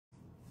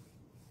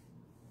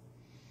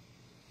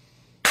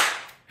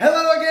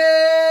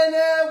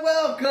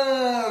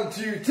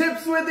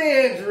with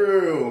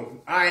Andrew.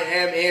 I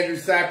am Andrew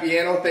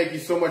Sapiano. Thank you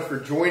so much for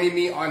joining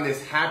me on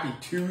this happy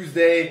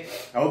Tuesday.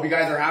 I hope you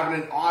guys are having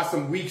an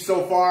awesome week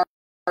so far.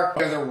 You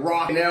guys are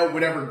rocking out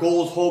whatever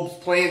goals, hopes,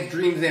 plans,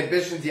 dreams, and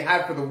ambitions you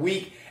had for the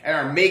week and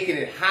are making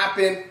it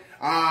happen.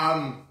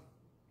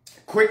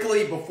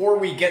 Quickly, before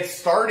we get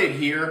started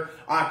here,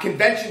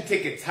 convention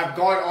tickets have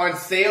gone on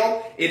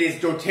sale. It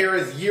is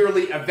doTERRA's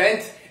yearly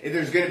event.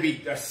 There's going to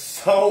be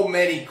so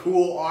many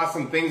cool,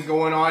 awesome things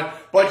going on.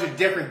 Bunch of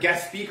different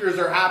guest speakers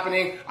are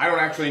happening. I don't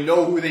actually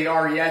know who they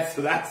are yet,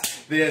 so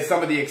that's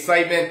some of the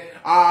excitement.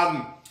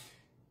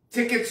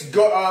 Tickets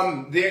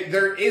go.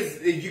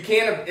 You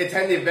can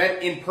attend the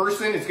event in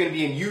person. It's going to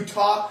be in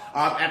Utah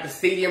at the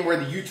stadium where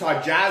the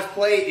Utah Jazz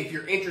play. If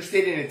you're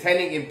interested in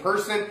attending in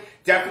person,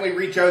 definitely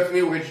reach out to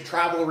me. We'll get your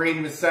travel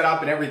arrangements set up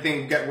and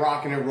everything, get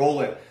rocking and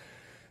rolling.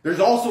 There's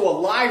also a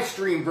live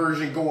stream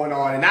version going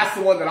on, and that's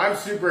the one that I'm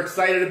super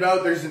excited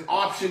about. There's an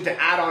option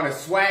to add on a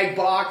swag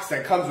box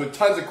that comes with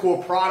tons of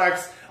cool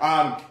products,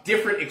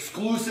 different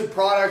exclusive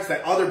products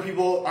that other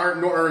people are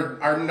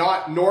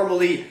not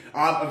normally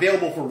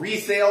available for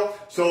resale.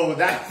 So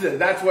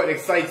that's what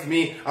excites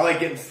me. I like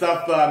getting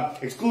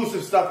stuff,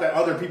 exclusive stuff that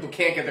other people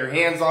can't get their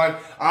hands on.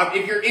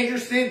 If you're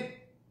interested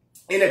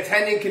in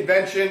attending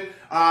convention,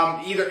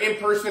 either in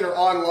person or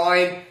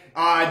online,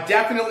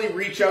 definitely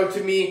reach out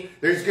to me.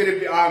 There's going to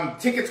be,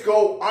 tickets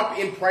go up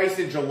in price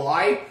in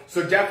July,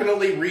 so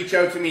definitely reach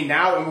out to me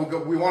now,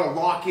 and we want to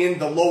lock in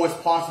the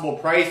lowest possible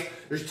price.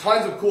 There's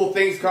tons of cool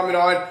things coming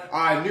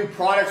on. New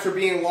products are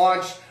being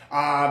launched.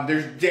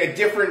 There's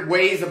different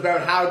ways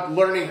about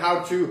learning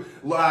how to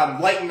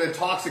lighten the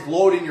toxic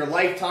load in your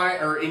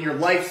lifetime or in your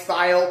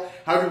lifestyle,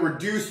 how to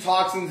reduce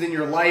toxins in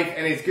your life,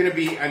 and it's going to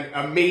be an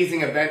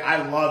amazing event.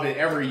 I love it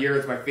every year.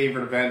 It's my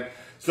favorite event.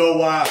 So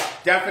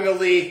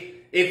definitely,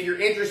 if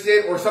you're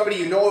interested or somebody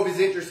you know of is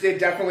interested,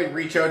 definitely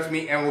reach out to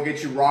me and we'll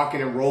get you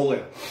rocking and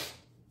rolling.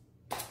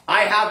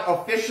 I have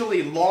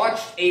officially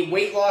launched a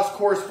weight loss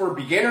course for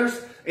beginners.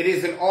 It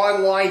is an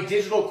online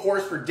digital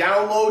course for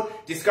download.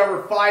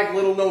 Discover 5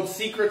 little known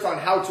secrets on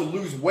how to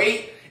lose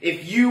weight.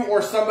 If you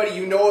or somebody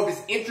you know of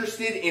is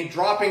interested in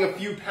dropping a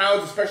few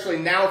pounds, especially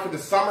now for the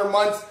summer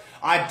months,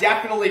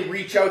 definitely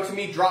reach out to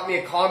me, drop me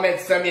a comment,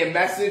 send me a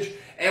message,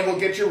 and we'll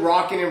get you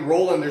rocking and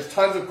rolling. There's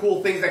tons of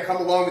cool things that come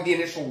along with the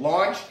initial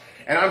launch.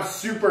 And I'm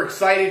super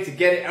excited to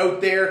get it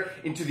out there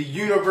into the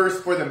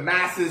universe for the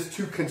masses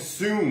to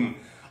consume.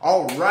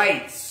 All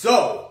right,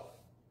 so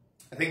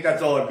I think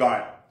that's all I've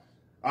got.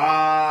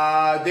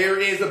 There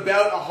is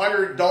about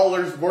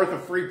 $100 worth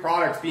of free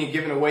products being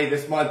given away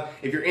this month.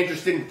 If you're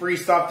interested in free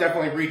stuff,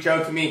 definitely reach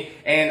out to me,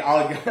 and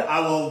I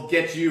will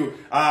get you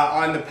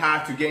on the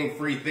path to getting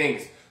free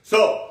things.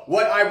 So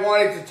what I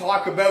wanted to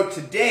talk about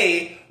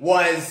today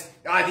was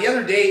the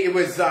other day it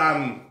was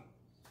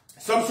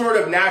some sort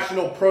of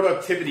National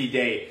Productivity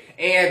Day.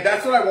 And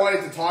that's what I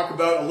wanted to talk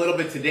about a little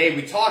bit today.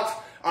 We talked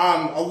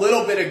a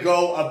little bit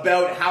ago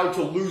about how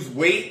to lose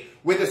weight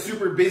with a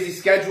super busy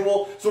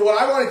schedule. So what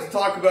I wanted to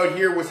talk about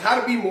here was how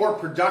to be more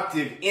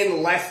productive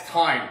in less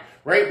time,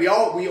 right? We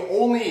all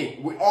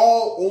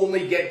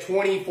only get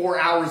 24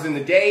 hours in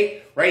the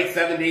day, right?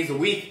 7 days a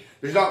week.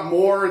 There's not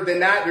more than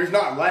that. There's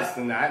not less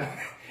than that.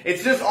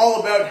 It's just all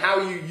about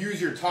how you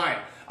use your time.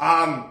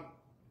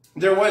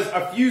 There was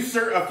a few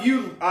things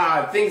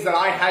that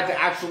I had to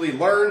actually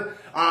learn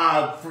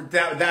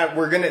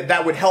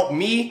that would help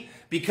me,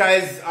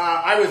 because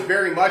I was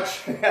very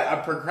much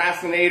a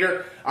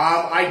procrastinator.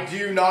 I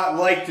do not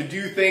like to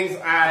do things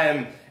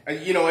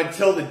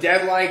until the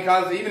deadline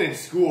comes. Even in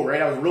school,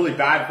 right? I was really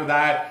bad for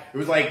that. It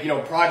was like,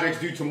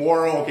 projects due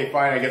tomorrow. Okay,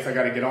 fine. I guess I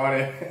got to get on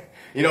it.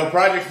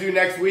 Projects due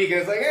next week,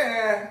 and it's like,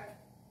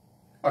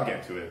 I'll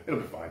get to it. It'll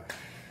be fine.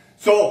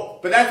 So,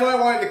 but that's why I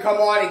wanted to come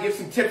on and give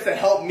some tips that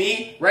help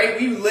me, right?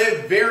 We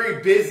live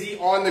very busy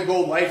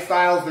on-the-go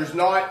lifestyles. There's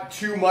not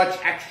too much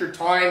extra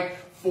time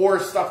for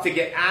stuff to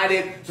get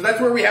added. So that's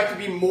where we have to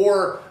be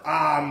more, we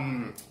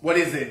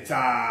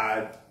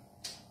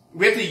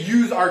have to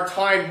use our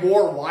time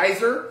more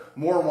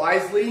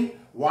wisely,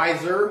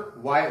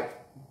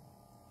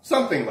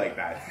 something like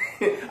that.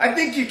 I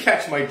think you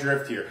catch my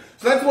drift here.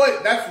 So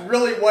that's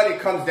really what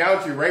it comes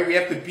down to, right? We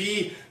have to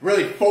be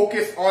really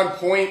focused on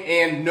point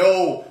and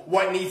know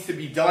what needs to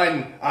be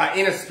done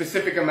in a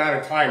specific amount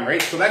of time,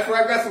 right? So that's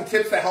where I've got some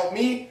tips that help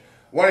me.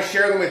 Want to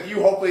share them with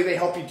you. Hopefully they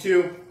help you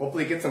too.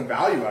 Hopefully get some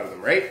value out of them,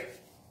 right?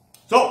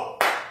 So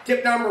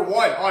tip number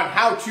 1 on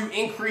how to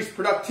increase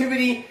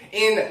productivity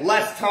in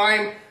less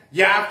time.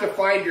 You have to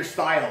find your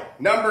style.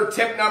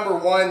 Tip number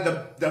 1,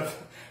 the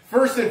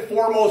first and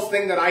foremost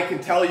thing that I can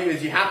tell you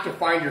is you have to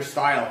find your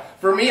style.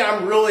 For me,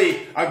 I'm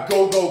really a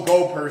go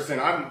person.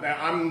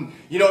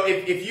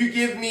 If you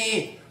give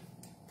me,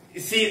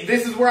 see,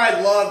 this is where I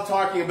love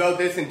talking about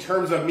this in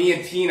terms of me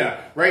and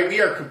Tina, right?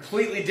 We are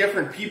completely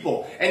different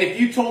people. And if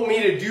you told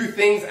me to do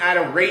things at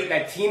a rate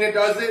that Tina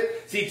does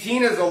it, see,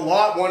 Tina's a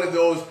lot one of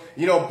those,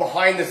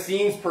 behind the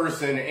scenes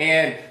person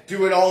and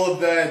doing all of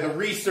the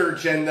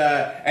research and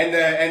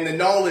the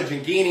knowledge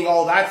and gaining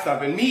all that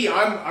stuff. And me,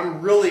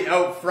 I'm really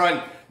out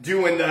front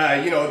doing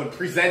the, the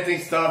presenting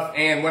stuff.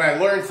 And when I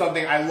learn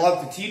something, I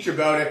love to teach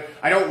about it.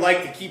 I don't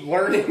like to keep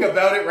learning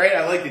about it, right?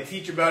 I like to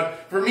teach about it.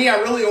 For me, I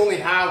really only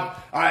have,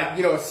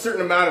 a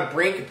certain amount of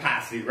brain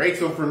capacity, right?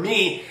 So for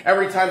me,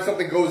 every time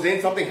something goes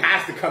in, something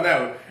has to come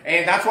out.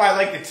 And that's why I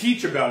like to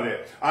teach about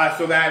it,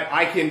 so that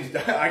I can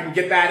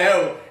get that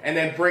out and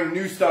then bring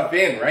new stuff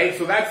in, right?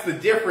 So that's the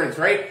difference,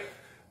 right?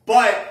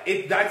 But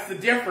that's the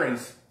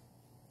difference.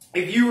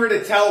 If you were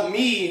to tell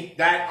me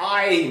that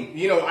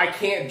I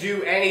can't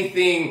do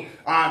anything,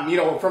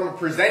 from a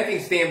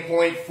presenting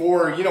standpoint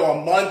for,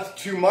 a month,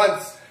 2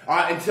 months,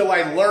 until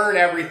I learn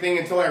everything,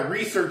 until I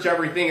research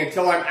everything,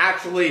 until I'm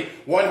actually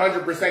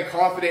 100%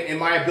 confident in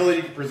my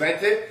ability to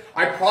present it,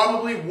 I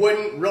probably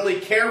wouldn't really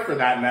care for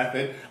that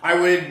method. I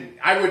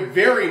would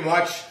very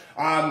much,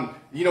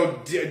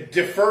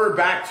 defer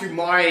back to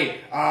my,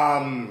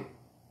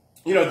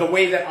 the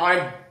way that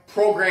I'm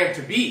programmed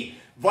to be.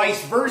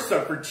 Vice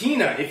versa for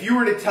Tina. If you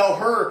were to tell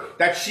her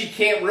that she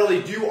can't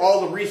really do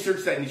all the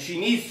research that she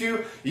needs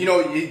to,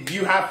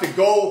 you have to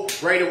go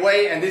right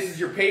away and this is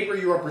your paper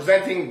you are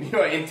presenting,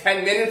 in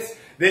 10 minutes.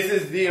 This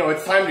is,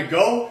 it's time to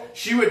go.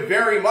 She would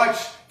very much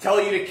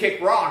tell you to kick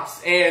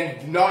rocks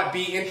and not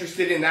be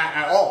interested in that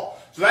at all.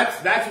 So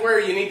that's where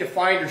you need to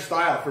find your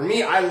style. For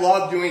me, I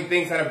love doing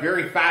things at a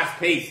very fast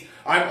pace.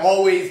 I'm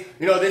always,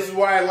 this is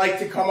why I like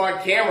to come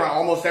on camera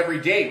almost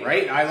every day,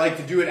 right? I like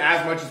to do it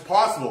as much as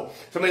possible.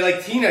 Somebody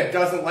like Tina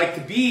doesn't like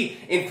to be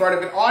in front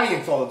of an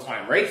audience all the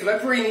time, right? So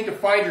that's where you need to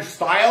find your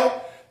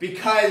style,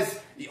 because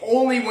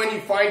only when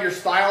you find your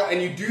style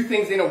and you do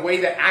things in a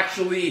way that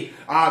actually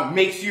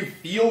makes you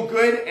feel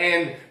good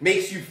and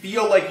makes you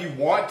feel like you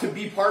want to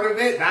be part of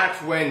it,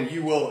 that's when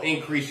you will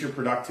increase your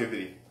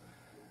productivity.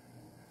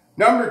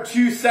 Number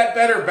 2, set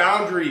better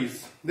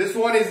boundaries. This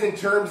one is in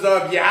terms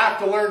of you have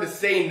to learn to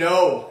say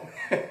no.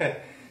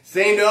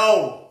 Say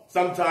no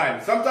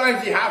sometimes.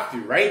 Sometimes you have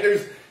to, right?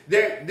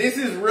 This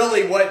is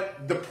really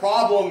what the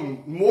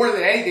problem, more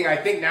than anything, I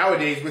think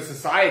nowadays with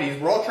society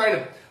is we're all trying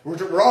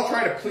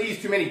to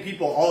please too many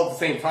people all at the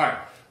same time,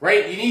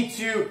 right? You need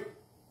to,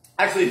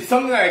 actually, it's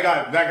something that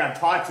got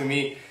taught to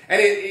me,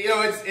 and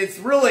it's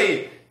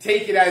really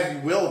take it as you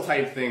will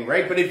type thing,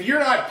 right? But if you're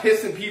not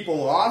pissing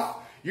people off,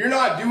 you're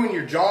not doing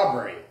your job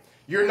right.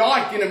 You're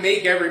not going to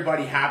make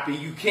everybody happy.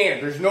 You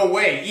can't. There's no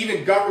way.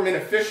 Even government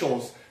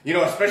officials,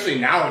 especially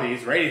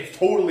nowadays, right? It's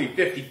totally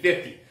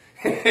 50-50.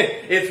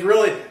 It's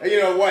really,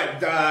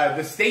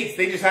 the states,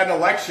 they just had an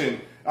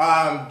election.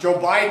 Joe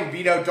Biden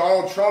beat out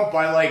Donald Trump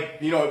by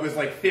it was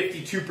like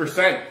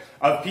 52%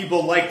 of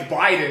people liked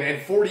Biden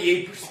and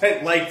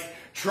 48% liked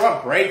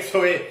Trump, right?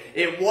 So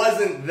it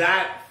wasn't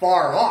that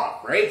far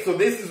off, right? So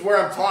this is where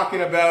I'm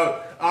talking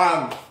about,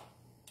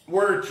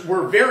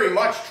 we're very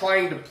much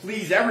trying to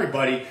please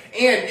everybody.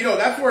 And,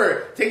 that's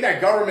where, take that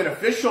government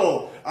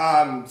official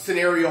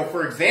scenario,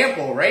 for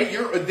example, right?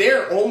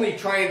 They're only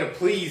trying to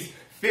please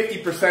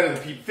 50%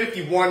 of the people,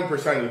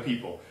 51% of the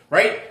people,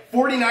 right?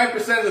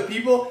 49% of the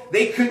people,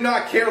 they could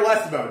not care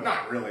less about.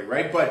 Not really,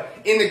 right? But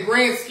in the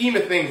grand scheme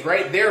of things,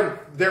 right?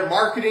 Their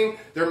marketing,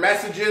 their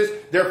messages,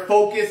 their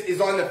focus is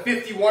on the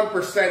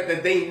 51%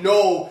 that they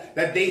know,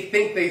 that they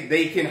think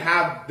they can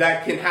have,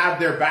 that can have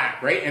their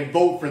back, right? And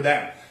vote for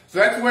them. So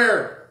that's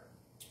where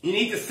you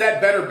need to set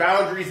better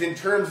boundaries in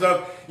terms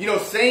of,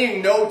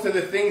 saying no to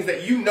the things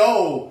that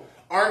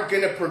aren't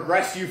going to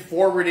progress you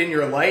forward in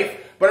your life,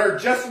 but are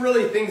just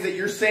really things that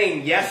you're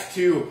saying yes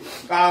to,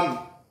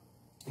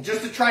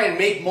 just to try and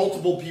make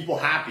multiple people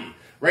happy,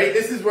 right?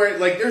 This is where,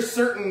 there's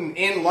certain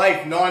in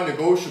life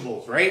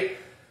non-negotiables, right?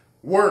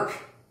 Work,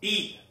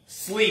 eat,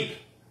 sleep,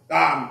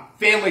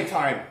 family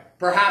time,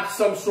 perhaps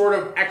some sort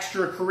of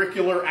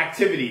extracurricular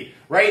activity,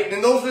 right?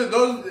 And those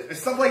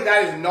stuff like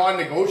that is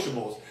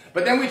non-negotiables.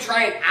 But then we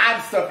try and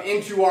add stuff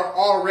into our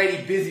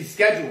already busy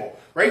schedule,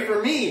 right?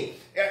 For me,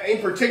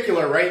 in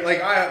particular, right?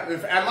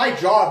 At my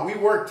job, we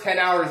work 10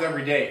 hours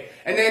every day.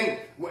 And then,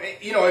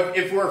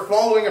 if we're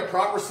following a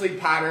proper sleep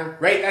pattern,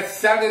 right?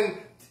 That's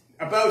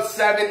about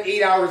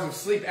 7-8 hours of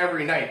sleep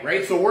every night,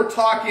 right? So we're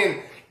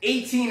talking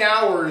 18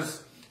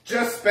 hours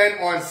just spent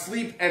on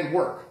sleep and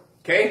work,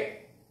 okay?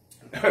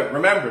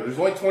 Remember, there's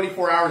only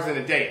 24 hours in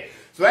a day.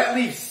 So that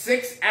leaves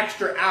 6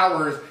 extra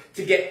hours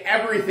to get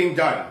everything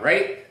done,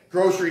 right?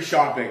 Grocery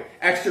shopping,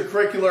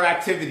 extracurricular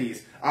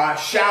activities,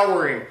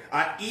 showering,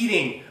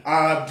 eating,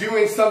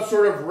 doing some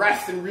sort of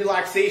rest and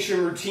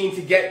relaxation routine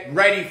to get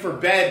ready for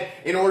bed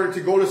in order to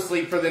go to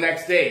sleep for the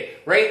next day,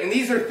 right? And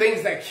these are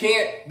things that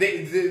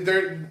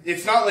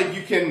it's not like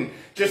you can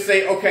just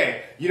say,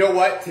 okay, you know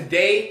what,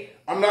 today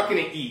I'm not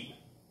going to eat.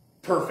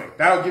 Perfect.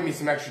 That'll give me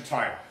some extra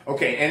time.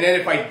 Okay, and then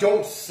if I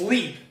don't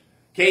sleep,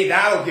 okay,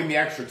 that'll give me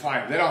extra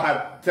time. Then I'll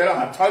have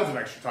tons of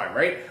extra time,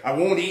 right? I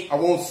won't eat, I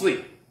won't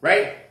sleep,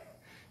 right?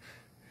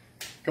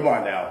 Come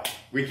on now.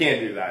 We can't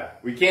do that.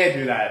 We can't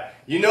do that.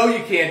 You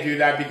can't do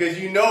that because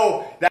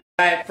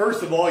that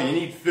first of all, you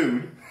need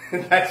food.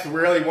 That's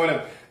really one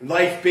of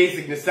life's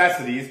basic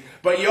necessities.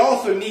 But you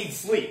also need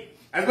sleep.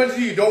 as much as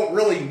you don't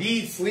really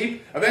need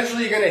sleep,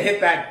 eventually you're going to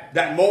hit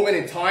that moment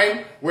in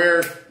time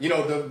where, you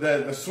know,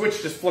 the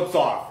switch just flips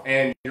off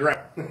and you're right.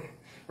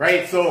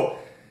 Right? So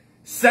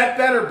set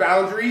better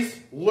boundaries,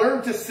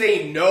 learn to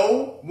say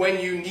no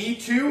when you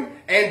need to,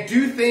 and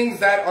do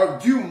things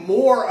that do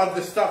more of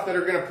the stuff that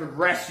are going to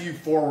progress you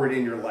forward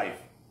in your life.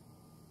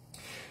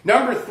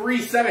 Number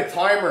 3, set a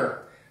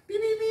timer. Beep,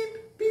 beep, beep,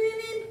 beep, beep,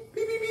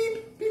 beep, beep,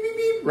 beep, beep, beep,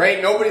 beep.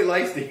 Right? Nobody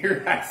likes to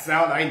hear that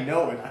sound. I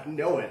know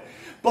it.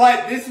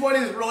 But this one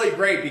is really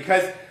great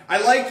because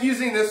I like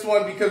using this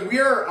one because we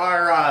are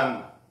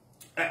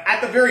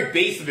at the very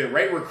base of it,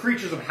 right? We're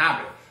creatures of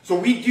habit. So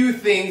we do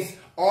things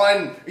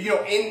on, you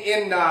know,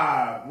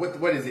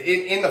 what is it?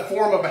 In the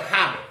form of a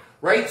habit,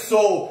 right?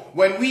 So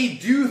when we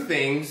do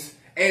things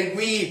and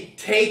we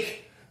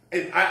take,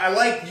 I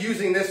like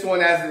using this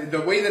one as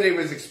the way that it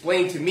was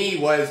explained to me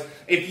was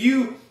if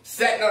you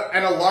set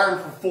an alarm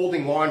for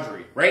folding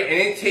laundry, right? And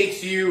it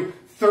takes you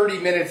 30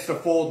 minutes to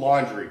fold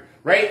laundry,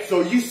 right?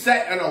 So you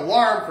set an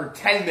alarm for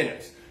 10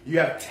 minutes. You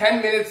have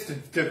 10 minutes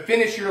to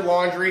finish your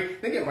laundry. I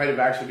think it might have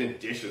actually been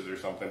dishes or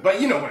something,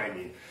 but you know what I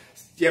mean.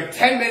 You have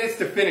 10 minutes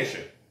to finish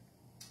it.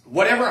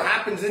 Whatever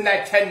happens in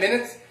that 10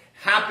 minutes,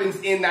 happens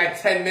in that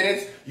 10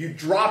 minutes. You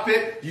drop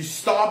it, you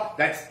stop,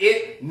 that's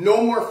it.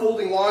 No more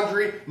folding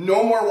laundry,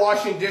 no more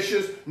washing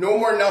dishes, no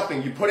more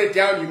nothing. You put it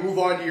down, you move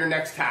on to your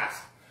next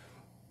task.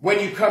 When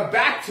you come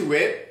back to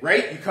it,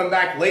 right, you come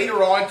back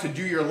later on to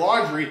do your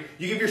laundry,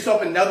 you give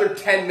yourself another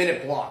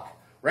 10-minute block,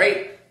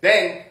 right?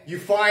 Then you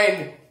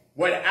find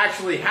what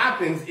actually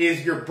happens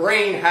is your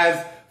brain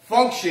has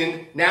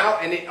function now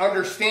and it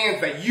understands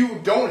that you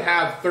don't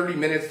have 30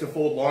 minutes to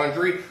fold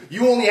laundry.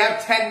 You only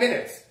have 10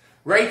 minutes,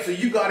 right? So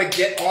you got to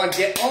get on.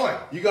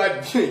 You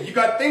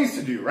got things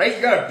to do, right?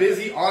 You got a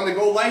busy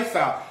on-the-go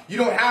lifestyle. You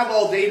don't have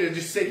all day to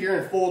just sit here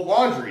and fold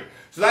laundry.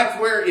 So that's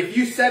where if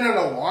you set an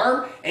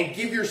alarm and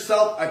give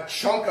yourself a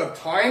chunk of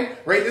time,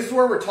 right? This is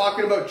where we're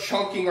talking about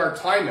chunking our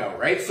time out,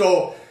 right?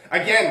 So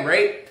again,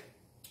 right?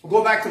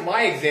 Go back to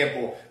my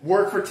example,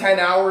 work for 10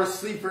 hours,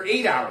 sleep for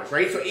 8 hours,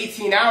 right? So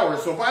 18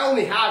 hours. So if I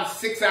only have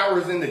 6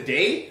 hours in the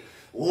day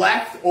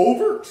left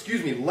over,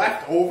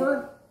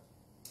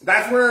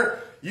 that's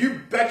where you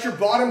bet your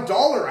bottom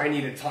dollar I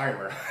need a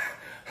timer.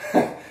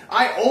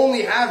 I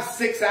only have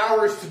 6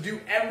 hours to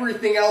do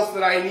everything else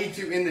that I need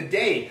to in the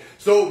day.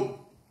 So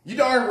you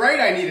darn right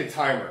I need a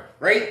timer,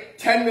 right?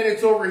 10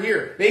 minutes over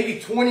here, maybe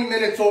 20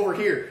 minutes over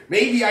here.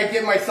 Maybe I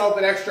give myself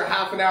an extra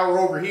half an hour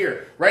over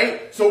here,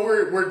 right? So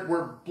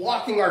we're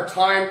blocking our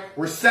time,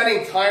 we're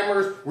setting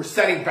timers, we're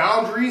setting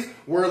boundaries,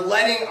 we're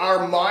letting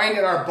our mind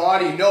and our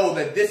body know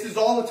that this is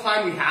all the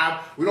time we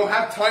have. We don't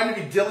have time to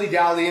be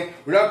dilly-dallying,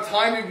 we don't have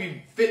time to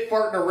be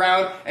fit-farting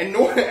around, and we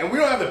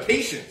don't have the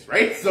patience,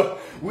 right? So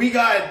we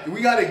got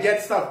to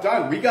get stuff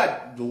done. We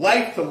got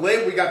life to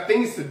live, we got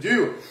things to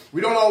do.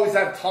 We don't always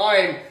have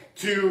time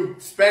to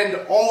spend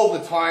all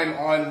the time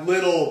on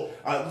little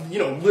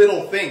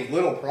things,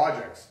 little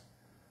projects.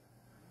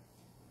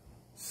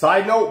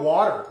 Side note,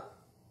 water.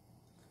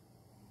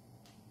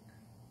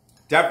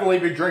 Definitely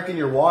be drinking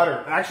your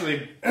water.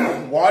 Actually,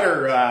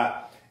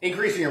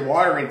 increasing your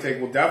water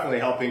intake will definitely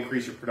help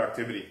increase your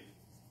productivity.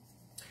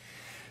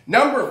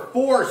 Number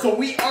 4, so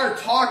we are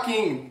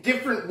talking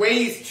different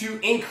ways to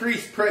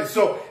increase,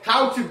 so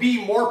how to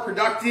be more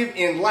productive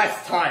in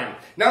less time.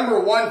 Number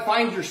 1,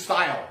 find your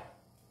style.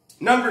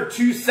 Number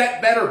 2,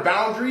 set better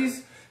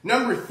boundaries.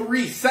 Number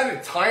 3, set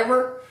a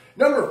timer.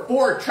 Number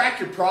 4, track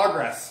your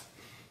progress.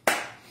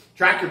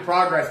 Track your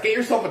progress. Get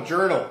yourself a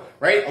journal,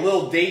 right? A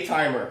little day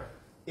timer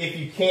if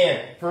you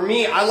can. For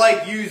me, I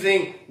like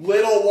using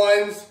little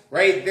ones,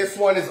 right? This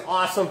one is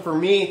awesome for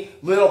me.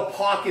 Little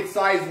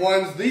pocket-sized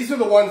ones. These are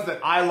the ones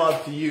that I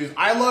love to use.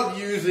 I love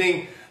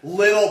using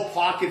little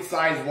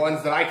pocket-sized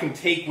ones that I can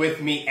take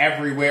with me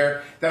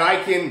everywhere, that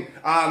I can,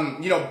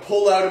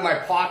 pull out of my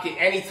pocket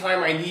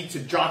anytime I need to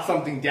jot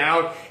something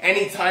down,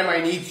 anytime I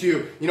need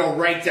to,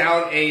 write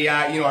down a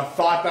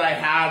thought that I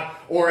have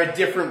or a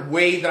different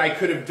way that I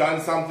could have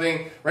done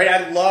something, right?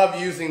 I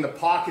love using the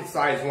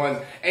pocket-sized ones,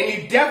 and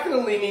you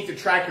definitely need to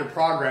track your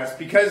progress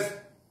because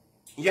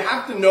you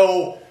have to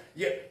know,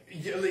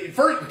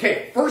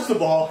 first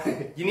of all,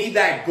 you need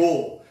that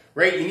goal.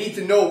 Right? You need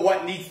to know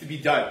what needs to be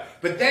done.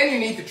 But then you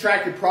need to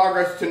track your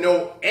progress to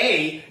know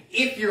A,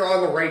 if you're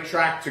on the right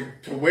track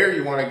to where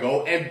you want to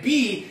go, and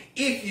B,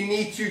 if you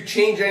need to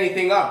change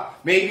anything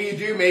up. Maybe you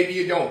do, maybe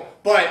you don't.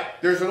 But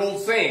there's an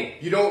old saying,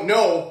 you don't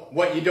know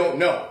what you don't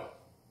know.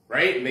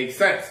 Right? It makes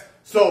sense.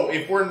 So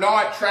if we're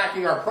not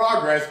tracking our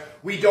progress,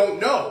 we don't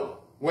know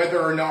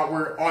whether or not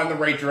we're on the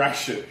right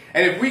direction.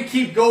 And if we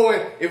keep going,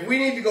 if we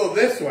need to go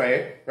this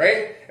way,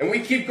 right? And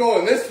we keep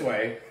going this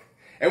way,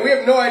 and we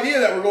have no idea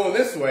that we're going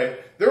this way,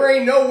 there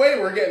ain't no way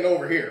we're getting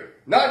over here.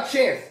 Not a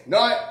chance.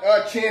 Not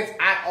a chance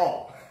at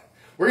all.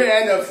 We're going to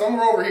end up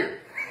somewhere over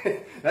here.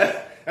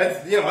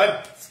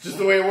 That's just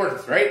the way it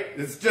works, right?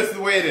 It's just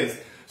the way it is.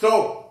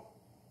 So,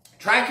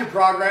 track your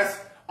progress.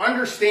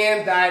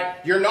 Understand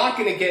that you're not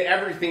going to get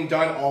everything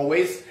done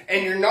always,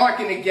 and you're not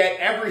going to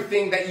get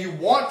everything that you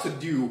want to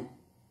do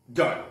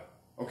done.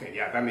 Okay,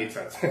 yeah, that made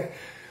sense.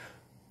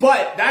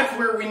 But that's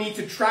where we need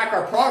to track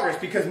our progress,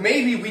 because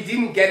maybe we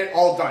didn't get it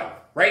all done,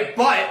 right?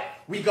 But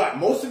we got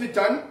most of it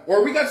done,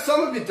 or we got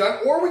some of it done,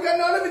 or we got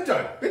none of it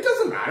done. It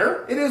doesn't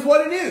matter. It is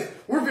what it is.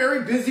 We're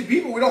very busy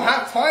people. We don't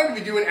have time to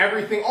be doing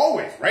everything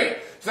always, right?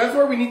 So that's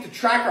where we need to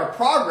track our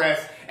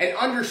progress and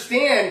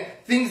understand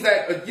things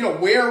that,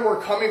 where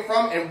we're coming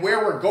from and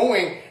where we're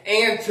going,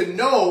 and to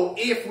know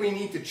if we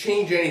need to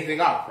change anything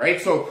up, right?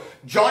 So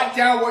jot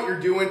down what you're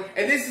doing.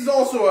 And this is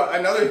also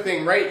another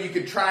thing, right? You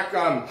could track,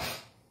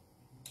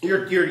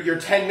 your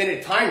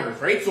 10-minute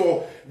timers, right?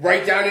 So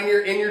write down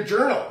in your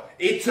journal,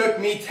 it took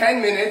me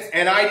 10 minutes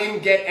and I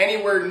didn't get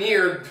anywhere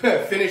near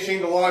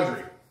finishing the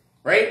laundry,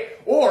 right?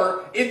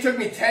 Or it took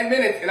me 10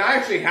 minutes and I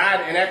actually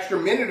had an extra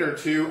minute or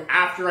two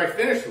after I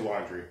finished the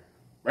laundry,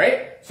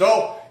 right?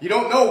 So you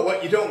don't know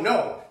what you don't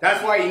know.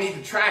 That's why you need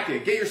to track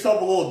it. Get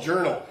yourself a little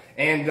journal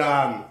and,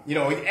 and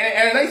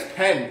a nice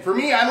pen. For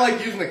me, I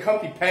like using the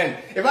Covey pen.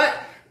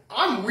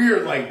 I'm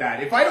weird like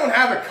that. If I don't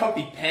have a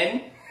Covey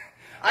pen,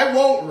 I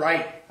won't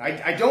write.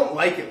 I don't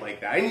like it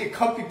like that. I need a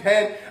comfy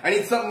pen. I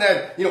need something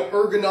that,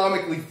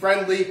 ergonomically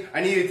friendly.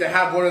 I need it to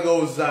have one of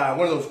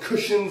those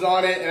cushions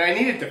on it, and I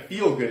need it to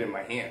feel good in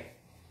my hand.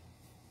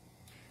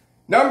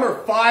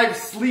 Number 5,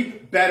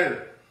 sleep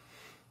better.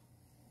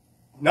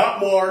 Not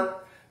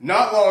more,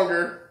 not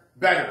longer,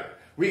 better.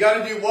 We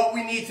got to do what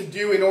we need to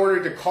do in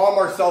order to calm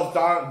ourselves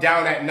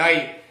down at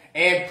night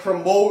and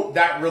promote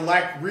that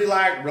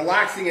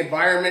relaxing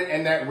environment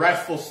and that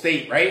restful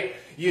state, right?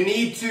 You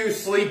need to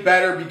sleep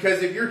better,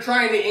 because if you're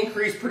trying to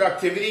increase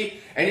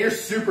productivity and you're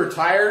super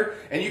tired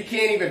and you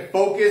can't even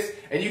focus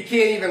and you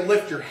can't even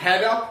lift your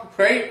head up,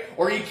 right?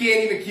 Or you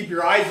can't even keep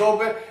your eyes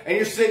open and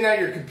you're sitting at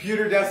your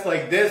computer desk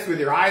like this with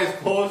your eyes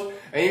closed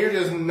and you're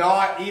just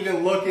not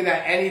even looking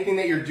at anything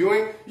that you're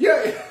doing,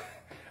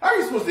 how are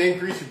you supposed to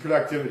increase your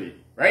productivity,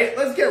 right?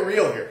 Let's get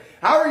real here.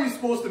 How are you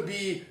supposed to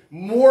be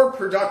more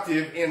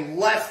productive in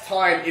less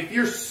time if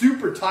you're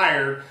super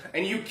tired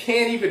and you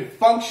can't even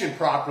function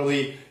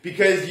properly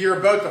because you're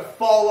about to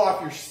fall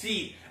off your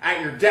seat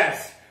at your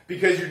desk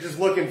because you're just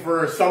looking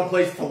for some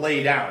place to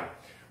lay down,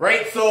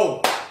 right?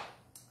 So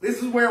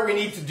this is where we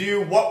need to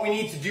do what we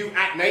need to do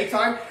at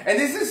nighttime. And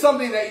this is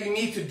something that you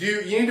need to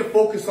do. You need to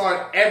focus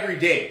on every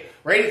day,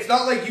 right? It's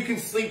not like you can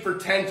sleep for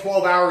 10,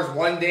 12 hours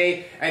one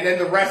day and then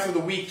the rest of the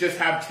week just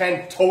have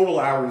 10 total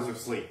hours of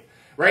sleep.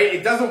 Right?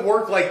 It doesn't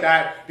work like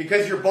that,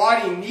 because your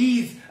body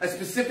needs a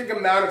specific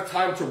amount of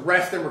time to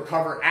rest and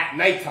recover at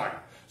nighttime.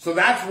 So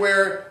that's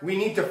where we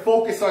need to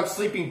focus on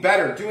sleeping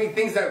better, doing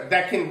things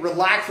that can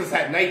relax us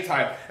at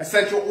nighttime.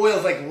 Essential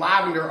oils like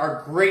lavender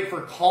are great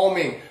for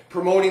calming,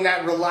 promoting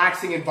that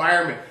relaxing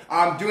environment.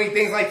 Doing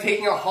things like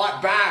taking a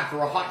hot bath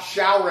or a hot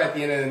shower at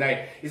the end of the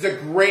night is a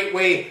great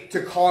way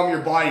to calm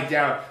your body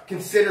down.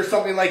 Consider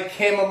something like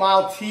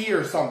chamomile tea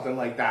or something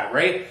like that,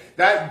 right?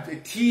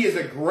 That tea is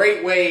a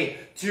great way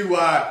to,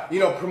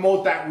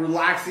 promote that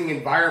relaxing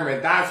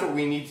environment. That's what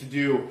we need to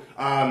do,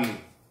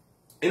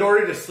 in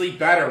order to sleep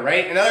better,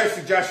 right? Another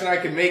suggestion I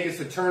could make is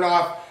to turn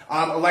off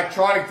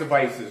electronic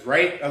devices,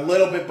 right? A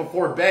little bit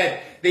before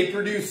bed. They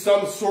produce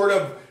some sort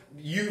of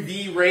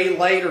UV ray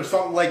light or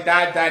something like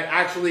that that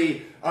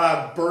actually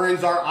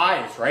burns our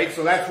eyes, right?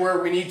 So that's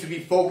where we need to be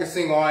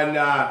focusing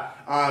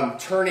on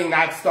turning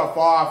that stuff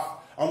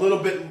off a little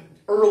bit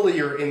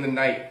earlier in the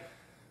night.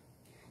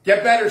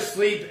 Get better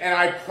sleep, and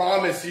I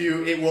promise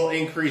you it will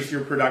increase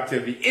your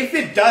productivity. If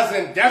it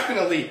doesn't,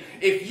 definitely,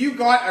 if you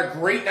got a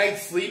great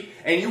night's sleep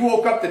and you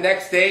woke up the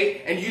next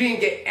day and you didn't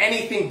get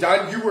anything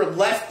done, you were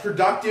less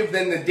productive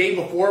than the day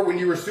before when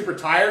you were super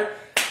tired,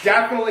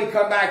 definitely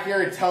come back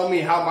here and tell me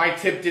how my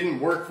tip didn't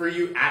work for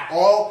you at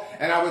all,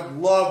 and I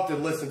would love to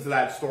listen to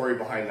that story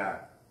behind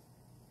that.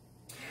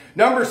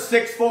 Number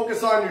 6,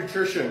 focus on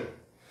nutrition.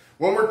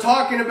 When we're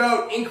talking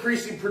about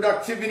increasing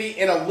productivity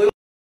in a little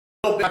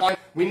bit,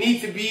 we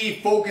need to be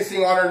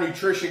focusing on our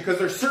nutrition, because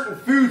there's certain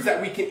foods that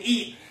we can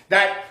eat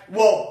that,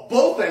 well,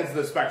 both ends of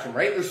the spectrum,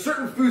 right? There's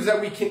certain foods that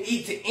we can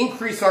eat to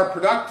increase our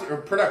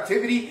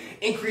productivity,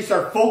 increase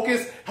our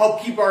focus,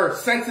 help keep our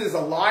senses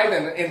alive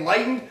and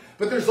enlightened.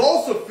 But there's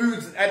also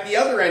foods at the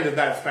other end of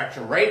that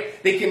spectrum,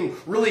 right? They can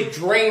really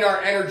drain our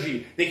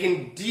energy. They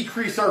can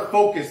decrease our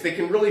focus. They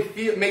can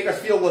really make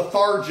us feel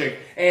lethargic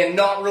and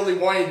not really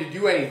wanting to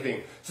do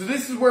anything. So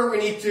this is where we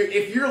need to,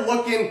 if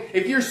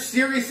you're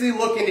seriously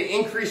looking to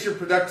increase your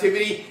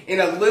productivity in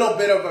a little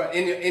bit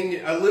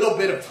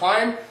of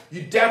time,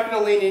 you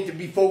definitely need to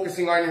be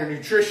focusing on your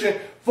nutrition.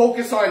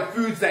 Focus on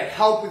foods that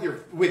help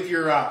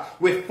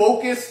with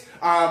focus,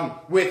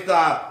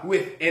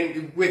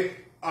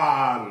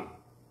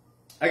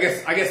 I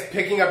guess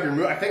picking up your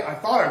mood. I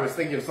thought I was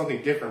thinking of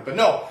something different, but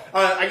no.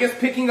 I guess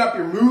picking up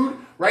your mood,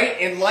 right?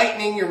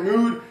 Enlightening your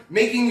mood,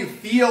 making you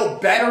feel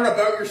better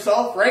about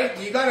yourself, right?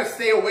 You gotta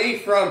stay away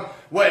from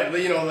like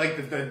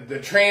the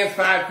trans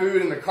fat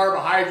food and the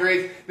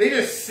carbohydrates. They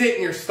just sit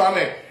in your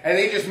stomach and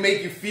they just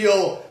make you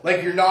feel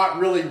like you're not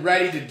really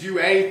ready to do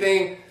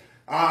anything.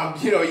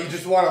 You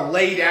just want to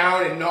lay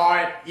down and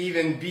not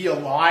even be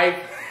alive.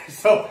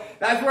 So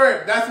that's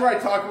where I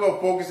talk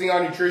about focusing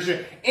on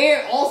nutrition,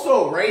 and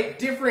also, right,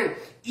 different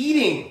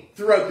eating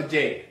throughout the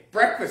day.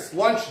 Breakfast,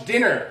 lunch,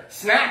 dinner,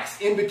 snacks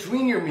in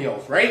between your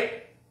meals,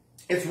 right?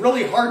 It's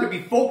really hard to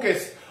be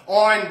focused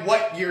on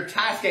what your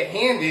task at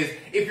hand is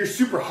if you're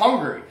super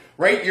hungry,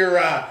 right?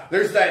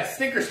 There's that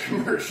Snickers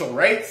commercial,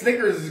 right?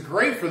 Snickers is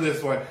great for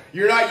this one.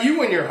 You're not you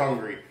when you're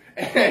hungry.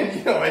 And,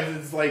 you know,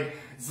 it's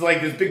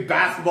like this big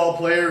basketball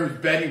player who's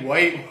Betty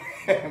White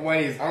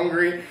when he's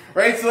hungry,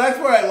 right? So that's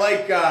what I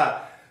like.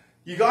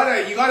 You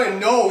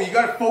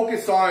gotta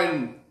focus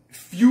on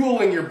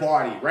fueling your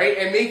body, right?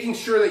 And making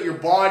sure that your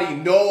body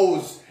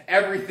knows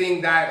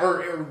everything that,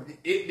 or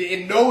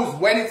it knows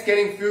when it's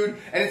getting food,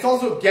 and it's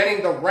also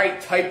getting the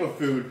right type of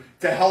food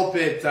to help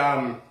it,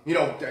 you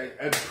know,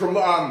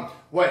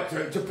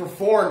 to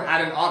perform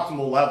at an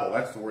optimal level.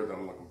 That's the word that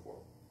I'm looking for.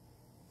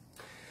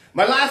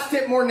 My last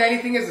tip, more than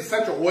anything, is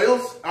essential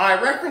oils. I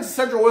referenced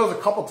essential oils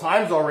a couple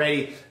times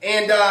already,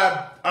 and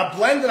a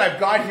blend that I've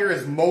got here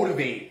is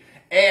Motivate.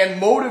 And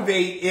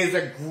Motivate is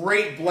a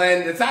great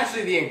blend. It's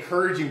actually the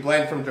encouraging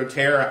blend from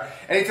doTERRA.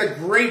 And it's a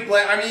great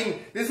blend. I mean,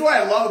 this is what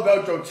I love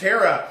about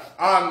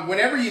doTERRA.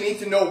 Whenever you need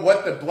to know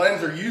what the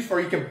blends are used for,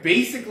 you can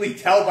basically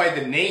tell by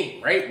the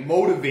name, right?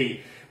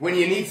 Motivate. When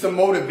you need some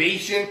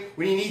motivation,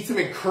 when you need some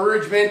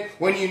encouragement,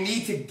 when you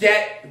need to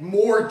get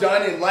more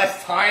done in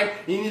less time,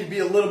 you need to be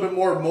a little bit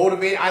more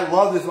motivated. I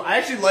love this one. I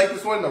actually like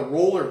this one in the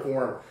roller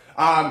form.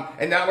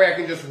 And that way I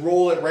can just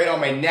roll it right on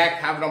my neck,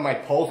 have it on my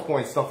pulse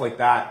points, stuff like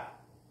that.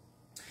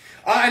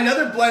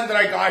 Another blend that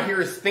I got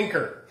here is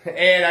Thinker.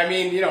 And I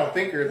mean, you know,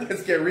 Thinker,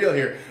 let's get real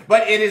here.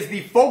 But it is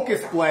the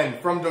Focus blend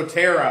from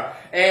doTERRA.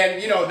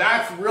 And, you know,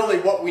 that's really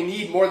what we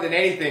need more than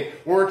anything.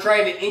 We're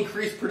trying to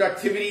increase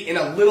productivity in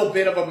a little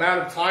bit of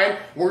amount of time.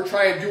 We're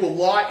trying to do a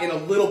lot in a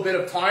little bit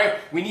of time.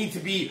 We need to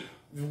be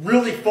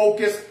really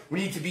focused.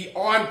 We need to be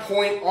on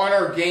point, on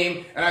our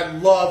game. And I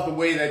love the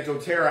way that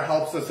doTERRA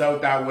helps us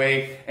out that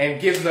way and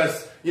gives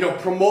us, you know,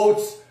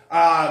 promotes,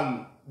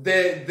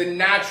 the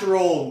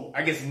natural,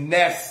 I guess,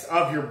 ness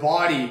of your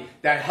body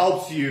that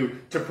helps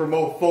you to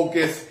promote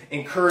focus,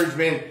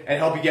 encouragement, and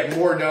help you get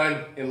more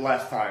done in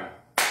less time.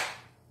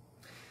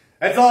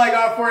 That's all I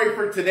got for you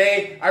for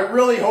today. I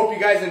really hope you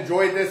guys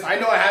enjoyed this. I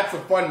know I had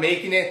some fun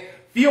making it.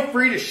 Feel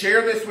free to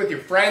share this with your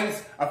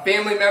friends, a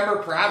family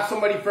member, perhaps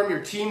somebody from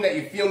your team that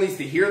you feel needs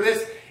to hear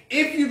this.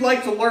 If you'd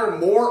like to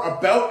learn more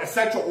about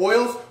essential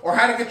oils or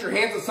how to get your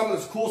hands on some of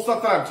this cool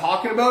stuff that I'm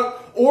talking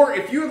about, or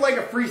if you would like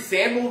a free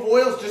sample of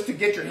oils just to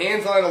get your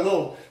hands on a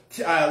little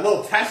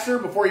tester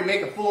before you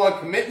make a full-on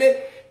commitment,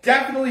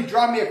 definitely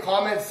drop me a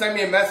comment, send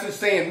me a message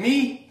saying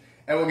me,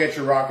 and we'll get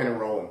you rocking and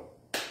rolling.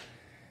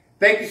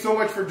 Thank you so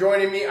much for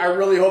joining me. I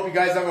really hope you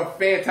guys have a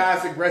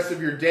fantastic rest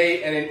of your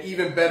day and an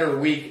even better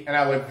week, and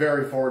I look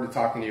very forward to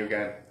talking to you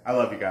again. I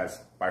love you guys.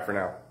 Bye for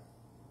now.